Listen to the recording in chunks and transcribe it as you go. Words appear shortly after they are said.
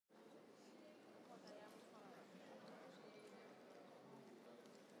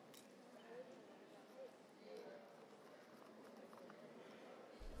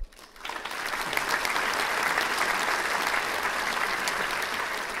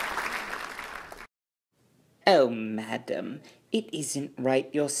Oh, madam, it isn't right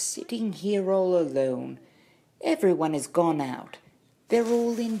you're sitting here all alone. Everyone has gone out. They're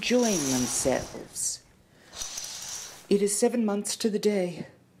all enjoying themselves. It is 7 months to the day.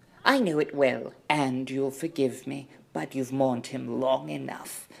 I know it well, and you'll forgive me, but you've mourned him long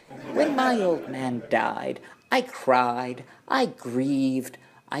enough. When my old man died, I cried, I grieved,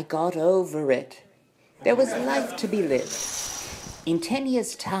 I got over it. There was life to be lived. In 10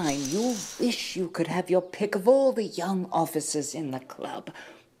 years' time, you'll wish you could have your pick of all the young officers in the club.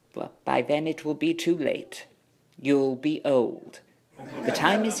 But by then it will be too late. You'll be old. The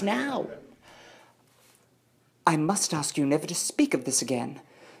time is now. I must ask you never to speak of this again.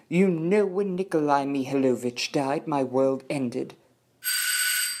 You know when Nikolai Mihailovich died, my world ended.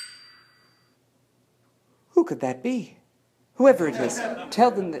 Who could that be? Whoever it is,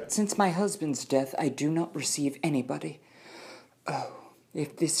 tell them that since my husband's death, I do not receive anybody. Oh,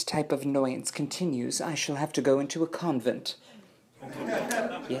 if this type of annoyance continues, I shall have to go into a convent.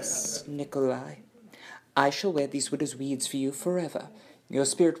 Yes, Nikolai, I shall wear these widow's weeds for you forever. Your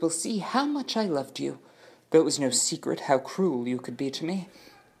spirit will see how much I loved you, though it was no secret how cruel you could be to me,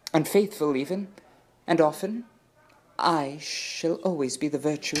 unfaithful even, and often. I shall always be the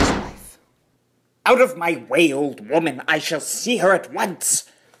virtuous wife. Out of my way, old woman! I shall see her at once!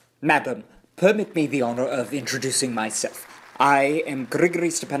 Madam, permit me the honor of introducing myself. I am Grigory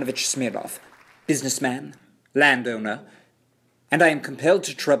Stepanovich Smirnov, businessman, landowner, and I am compelled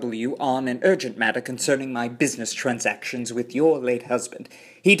to trouble you on an urgent matter concerning my business transactions with your late husband.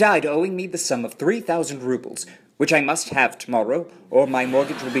 He died owing me the sum of 3,000 rubles, which I must have tomorrow, or my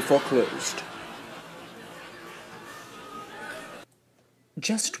mortgage will be foreclosed.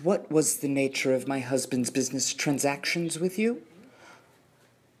 Just what was the nature of my husband's business transactions with you?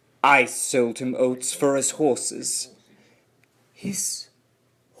 I sold him oats for his horses. His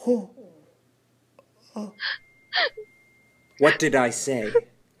ho... Oh. What did I say?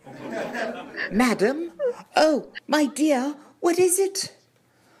 Madam? Oh, my dear, what is it?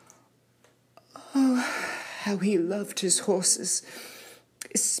 Oh, how he loved his horses,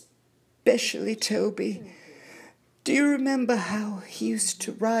 especially Toby. Do you remember how he used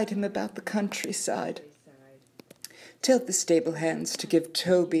to ride him about the countryside? Tell the stable hands to give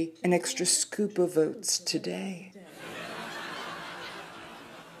Toby an extra scoop of oats today.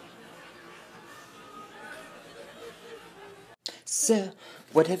 Sir,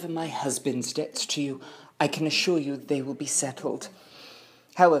 whatever my husband's debts to you, I can assure you they will be settled.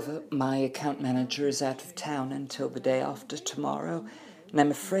 However, my account manager is out of town until the day after tomorrow, and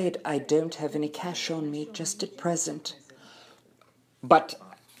I'm afraid I don't have any cash on me just at present. But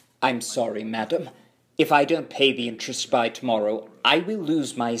I'm sorry, madam. If I don't pay the interest by tomorrow, I will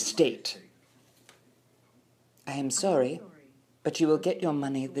lose my estate. I am sorry, but you will get your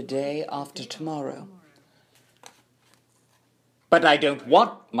money the day after tomorrow. But I don't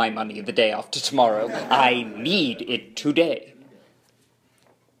want my money the day after tomorrow. I need it today.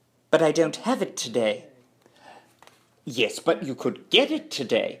 But I don't have it today. Yes, but you could get it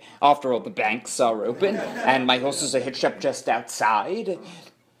today. After all, the banks are open, and my horses are hitched up just outside.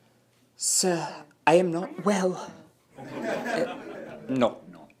 Sir, I am not well. Not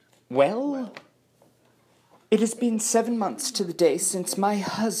well? It has been 7 months to the day since my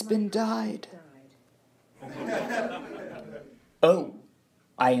husband died. Oh,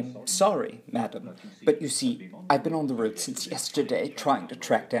 I am sorry, madam, but you see, I've been on the road since yesterday trying to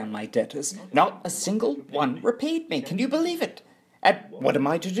track down my debtors. Not a single one repaid me, can you believe it? And what am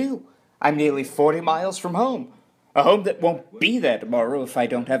I to do? I'm nearly 40 miles from home, a home that won't be there tomorrow if I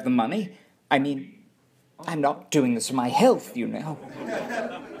don't have the money. I mean, I'm not doing this for my health, you know.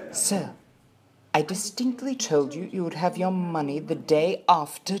 Sir, I distinctly told you you would have your money the day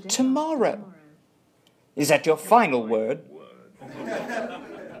after tomorrow. Is that your final word?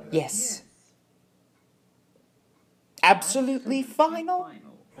 Yes. Absolutely final?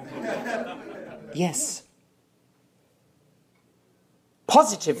 Yes.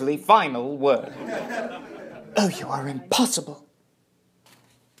 Positively final word. Oh, you are impossible.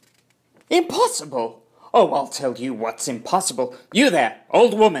 Impossible? Oh, I'll tell you what's impossible. You there,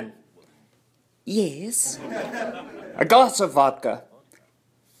 old woman. Yes? A glass of vodka.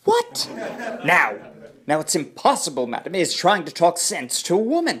 What? Now, it's impossible, madam. It is trying to talk sense to a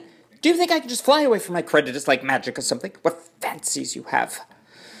woman. Do you think I can just fly away from my creditors like magic or something? What fancies you have.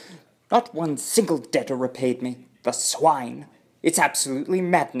 Not one single debtor repaid me. The swine. It's absolutely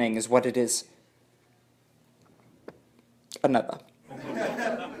maddening is what it is. Another.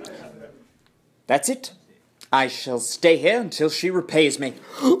 That's it. I shall stay here until she repays me.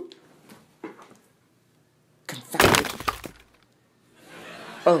 Confounded.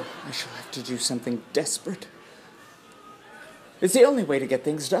 Oh, I shall have to do something desperate. It's the only way to get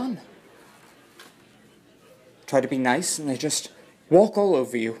things done. Try to be nice and they just walk all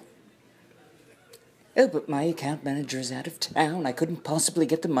over you. Oh, but my account manager is out of town. I couldn't possibly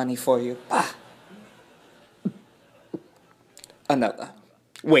get the money for you. Ah! Another.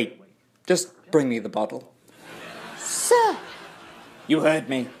 Wait, just bring me the bottle. Sir! You heard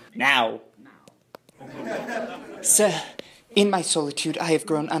me. Now. Sir, in my solitude, I have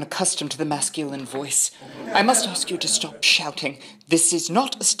grown unaccustomed to the masculine voice. I must ask you to stop shouting. This is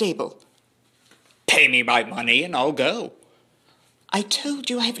not a stable. Pay me my money and I'll go. I told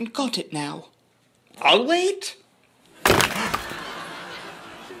you I haven't got it now. I'll wait.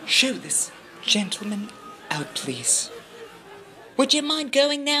 Show this gentleman out, please. Would you mind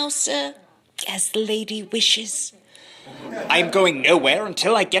going now, sir? As the lady wishes. I'm going nowhere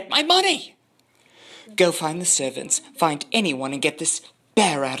until I get my money. Go find the servants, find anyone and get this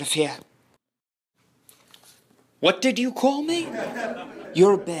bear out of here. What did you call me?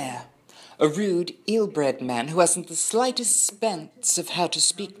 You're a bear. A rude, ill-bred man who hasn't the slightest sense of how to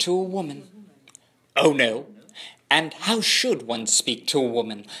speak to a woman. Oh, no. And how should one speak to a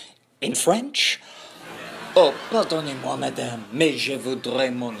woman? In French? Oh, pardonnez-moi, madame, mais je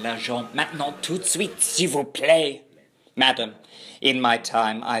voudrais mon argent maintenant tout de suite, s'il vous plaît. Madam, in my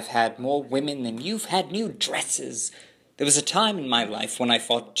time, I've had more women than you've had new dresses. There was a time in my life when I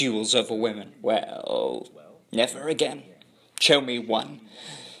fought duels over women. Well, never again. Show me one.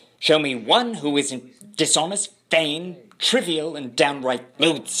 Show me one who isn't dishonest, vain, trivial, and downright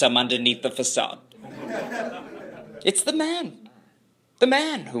loathsome underneath the facade. It's the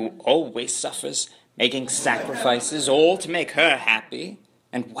man who always suffers, making sacrifices all to make her happy.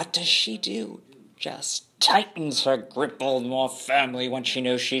 And what does she do? Just tightens her grip all the more firmly when she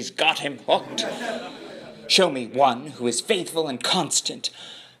knows she's got him hooked. Show me one who is faithful and constant.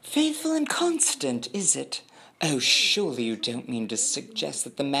 Faithful and constant, is it? Oh, surely you don't mean to suggest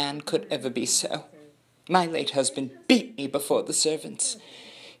that the man could ever be so. My late husband beat me before the servants.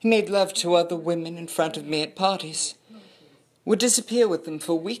 He made love to other women in front of me at parties. Would disappear with them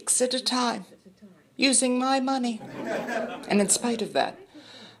for weeks at a time, using my money. And in spite of that,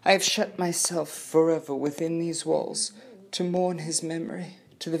 I have shut myself forever within these walls to mourn his memory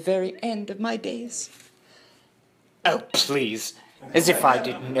to the very end of my days. Oh, please, as if I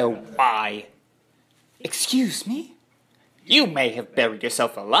didn't know why. Excuse me? You may have buried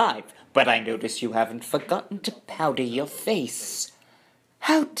yourself alive, but I notice you haven't forgotten to powder your face.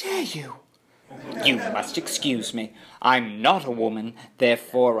 How dare you? You must excuse me. I'm not a woman,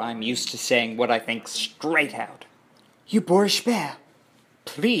 therefore I'm used to saying what I think straight out. You boorish bear.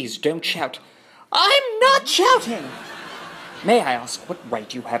 Please don't shout. I'm not shouting! May I ask what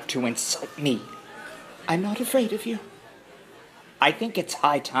right you have to insult me? I'm not afraid of you. I think it's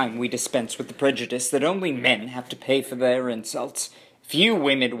high time we dispense with the prejudice that only men have to pay for their insults. If you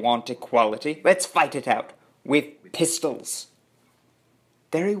women want equality, let's fight it out. With pistols.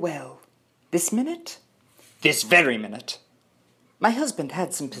 Very well. This minute? This very minute. My husband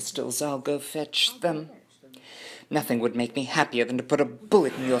had some pistols. I'll go fetch them. Nothing would make me happier than to put a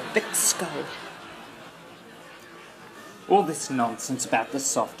bullet in your thick skull. All this nonsense about the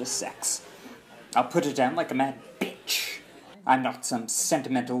softer sex. I'll put it down like a mad bitch. I'm not some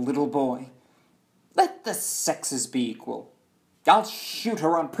sentimental little boy. Let the sexes be equal. I'll shoot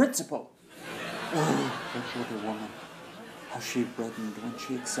her on principle. Oh, that little woman. How she reddened when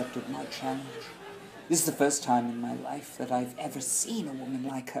she accepted my challenge. This is the first time in my life that I've ever seen a woman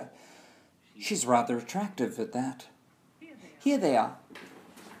like her. She's rather attractive at that. Here they are.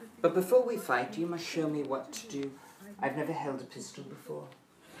 But before we fight, you must show me what to do. I've never held a pistol before.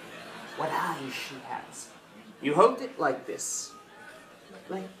 What eyes she has. You hold it like this.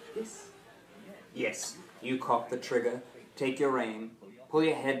 Like this? Yes, you cock the trigger, take your aim, pull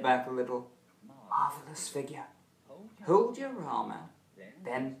your head back a little. Marvelous figure. Hold your arm out,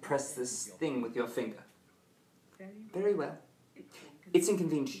 then press this thing with your finger. Very well. It's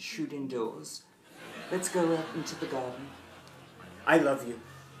inconvenient to shoot indoors. Let's go out into the garden. I love you.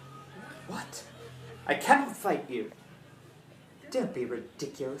 What? I cannot fight you. Don't be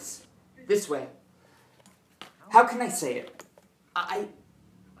ridiculous. This way. How can I say it? I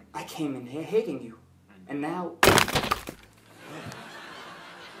came in here hating you, and now...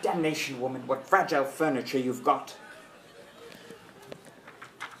 Damnation, woman, what fragile furniture you've got.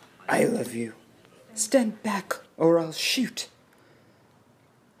 I love you. Stand back, or I'll shoot.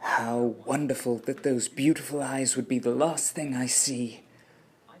 How wonderful that those beautiful eyes would be the last thing I see.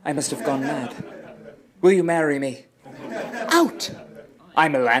 I must have gone mad. Will you marry me? Out!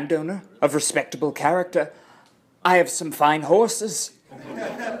 I'm a landowner of respectable character. I have some fine horses.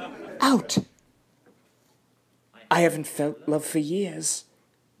 Out! I haven't felt love for years.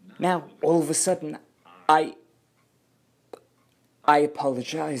 Now, all of a sudden, I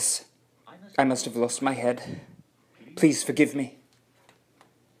apologize. I must have lost my head. Please forgive me.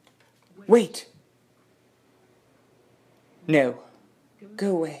 Wait! No.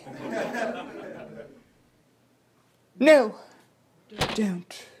 Go away. No!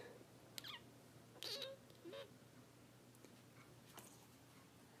 Don't.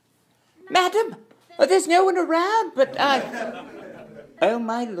 Madam! Oh, there's no one around, but I... Oh,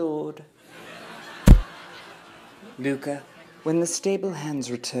 my lord. Luca, when the stable hands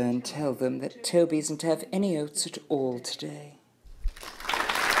return, tell them that Toby isn't to have any oats at all today.